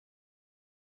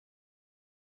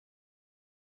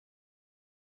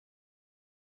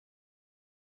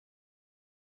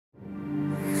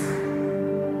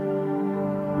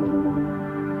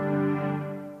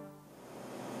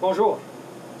Bonjour.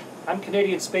 I'm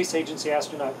Canadian Space Agency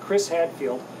astronaut Chris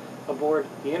Hadfield aboard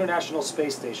the International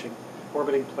Space Station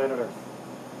orbiting planet Earth.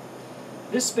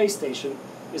 This space station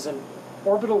is an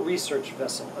orbital research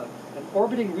vessel, an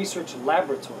orbiting research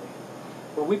laboratory,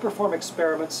 where we perform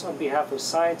experiments on behalf of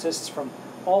scientists from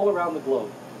all around the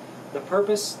globe. The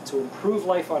purpose, to improve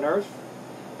life on Earth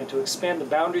and to expand the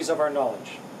boundaries of our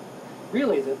knowledge.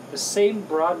 Really, the same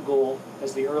broad goal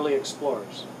as the early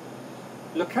explorers.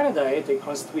 Le Canada a été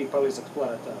construit par les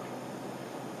explorateurs.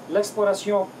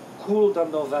 L'exploration coule dans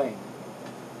nos veins.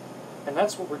 And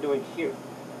that's what we're doing here,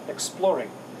 exploring,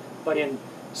 but in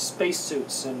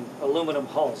spacesuits and aluminum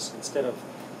hulls instead of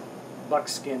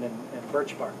buckskin and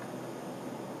birch bark.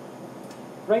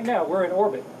 Right now, we're in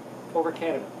orbit over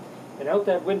Canada, and out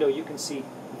that window you can see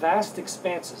vast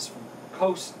expanses from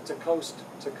coast to coast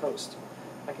to coast.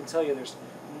 I can tell you there's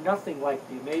nothing like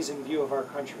the amazing view of our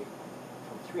country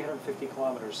from 350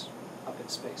 kilometers up in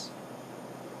space.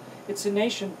 It's a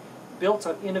nation built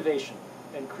on innovation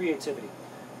and creativity.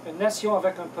 Une nation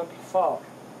avec un peuple fort,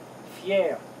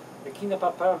 fier, et qui n'a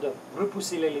pas peur de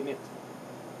repousser les limites.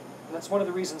 And that's one of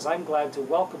the reasons I'm glad to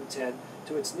welcome TED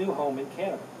to its new home in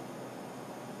Canada.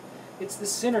 It's the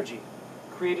synergy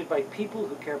created by people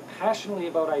who care passionately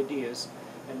about ideas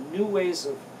and new ways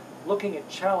of looking at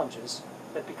challenges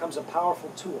that becomes a powerful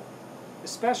tool,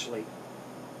 especially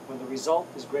when the result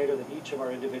is greater than each of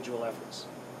our individual efforts.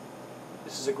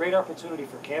 This is a great opportunity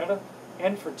for Canada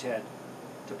and for TED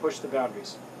to push the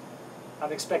boundaries.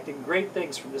 I'm expecting great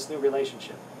things from this new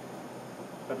relationship.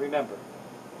 But remember,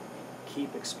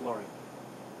 keep exploring.